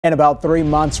In about 3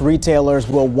 months, retailers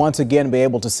will once again be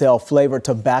able to sell flavored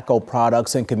tobacco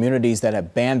products in communities that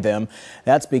have banned them.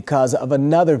 That's because of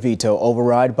another veto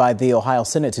override by the Ohio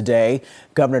Senate today.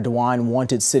 Governor DeWine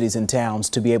wanted cities and towns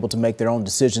to be able to make their own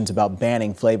decisions about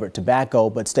banning flavored tobacco,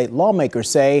 but state lawmakers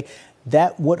say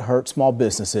that would hurt small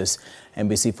businesses.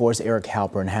 NBC4's Eric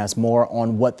Halpern has more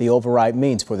on what the override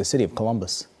means for the city of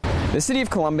Columbus. The city of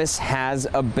Columbus has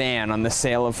a ban on the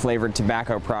sale of flavored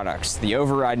tobacco products. The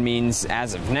override means,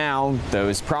 as of now,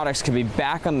 those products could be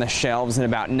back on the shelves in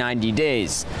about 90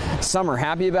 days. Some are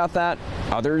happy about that,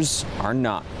 others are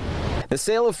not. The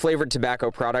sale of flavored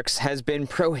tobacco products has been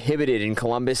prohibited in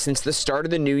Columbus since the start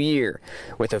of the new year.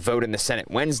 With a vote in the Senate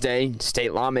Wednesday,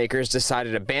 state lawmakers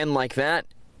decided a ban like that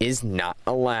is not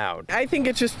allowed. I think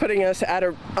it's just putting us at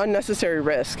an unnecessary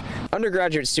risk.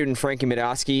 Undergraduate student Frankie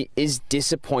Medosky is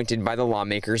disappointed by the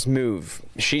lawmakers' move.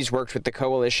 She's worked with the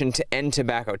coalition to end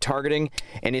tobacco targeting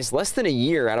and is less than a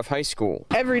year out of high school.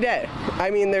 Every day.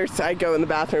 I mean, I go in the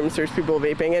bathrooms, there's people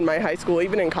vaping in my high school,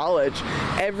 even in college.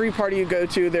 Every party you go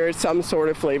to, there is some sort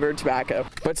of flavored tobacco.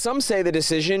 But some say the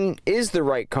decision is the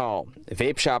right call.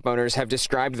 Vape shop owners have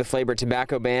described the flavored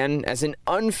tobacco ban as an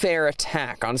unfair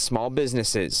attack on small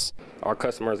businesses. Our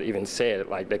customers even said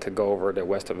like they could go over to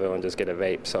Westerville and just get a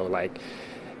vape. So like,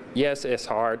 yes, it's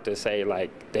hard to say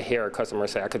like to hear a customer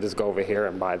say I could just go over here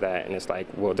and buy that, and it's like,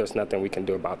 well, there's nothing we can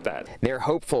do about that. They're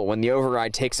hopeful when the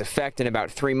override takes effect in about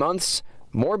 3 months,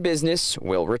 more business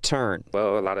will return.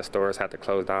 Well, a lot of stores had to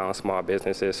close down. Small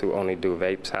businesses who only do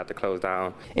vapes had to close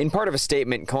down. In part of a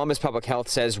statement, Columbus Public Health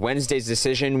says Wednesday's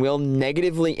decision will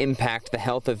negatively impact the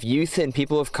health of youth and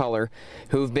people of color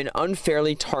who have been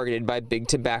unfairly targeted by big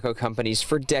tobacco companies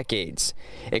for decades.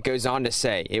 It goes on to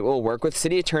say it will work with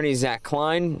City Attorney Zach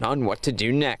Klein on what to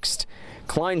do next.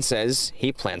 Klein says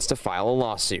he plans to file a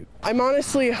lawsuit. I'm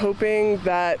honestly hoping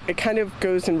that it kind of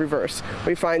goes in reverse.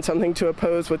 We find something to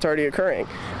oppose what's already occurring.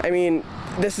 I mean,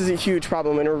 this is a huge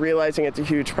problem, and we're realizing it's a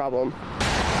huge problem.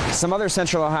 Some other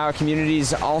Central Ohio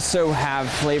communities also have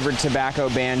flavored tobacco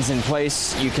bans in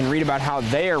place. You can read about how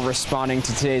they are responding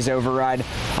to today's override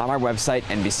on our website,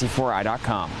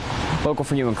 NBC4i.com. Local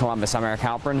for you in Columbus, I'm Eric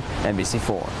Halpern,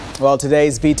 NBC4. Well,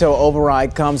 today's veto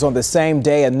override comes on the same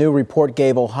day a new report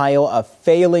gave Ohio a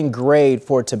failing grade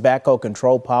for tobacco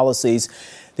control policies.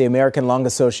 The American Lung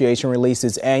Association released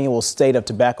its annual State of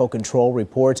Tobacco Control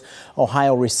report.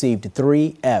 Ohio received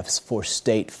 3 Fs for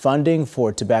state funding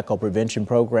for tobacco prevention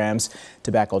programs,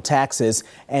 tobacco taxes,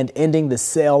 and ending the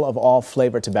sale of all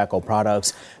flavored tobacco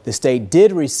products. The state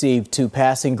did receive 2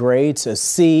 passing grades, a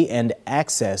C and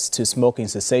access to smoking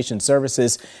cessation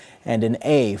services, and an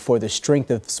A for the strength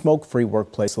of smoke-free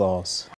workplace laws.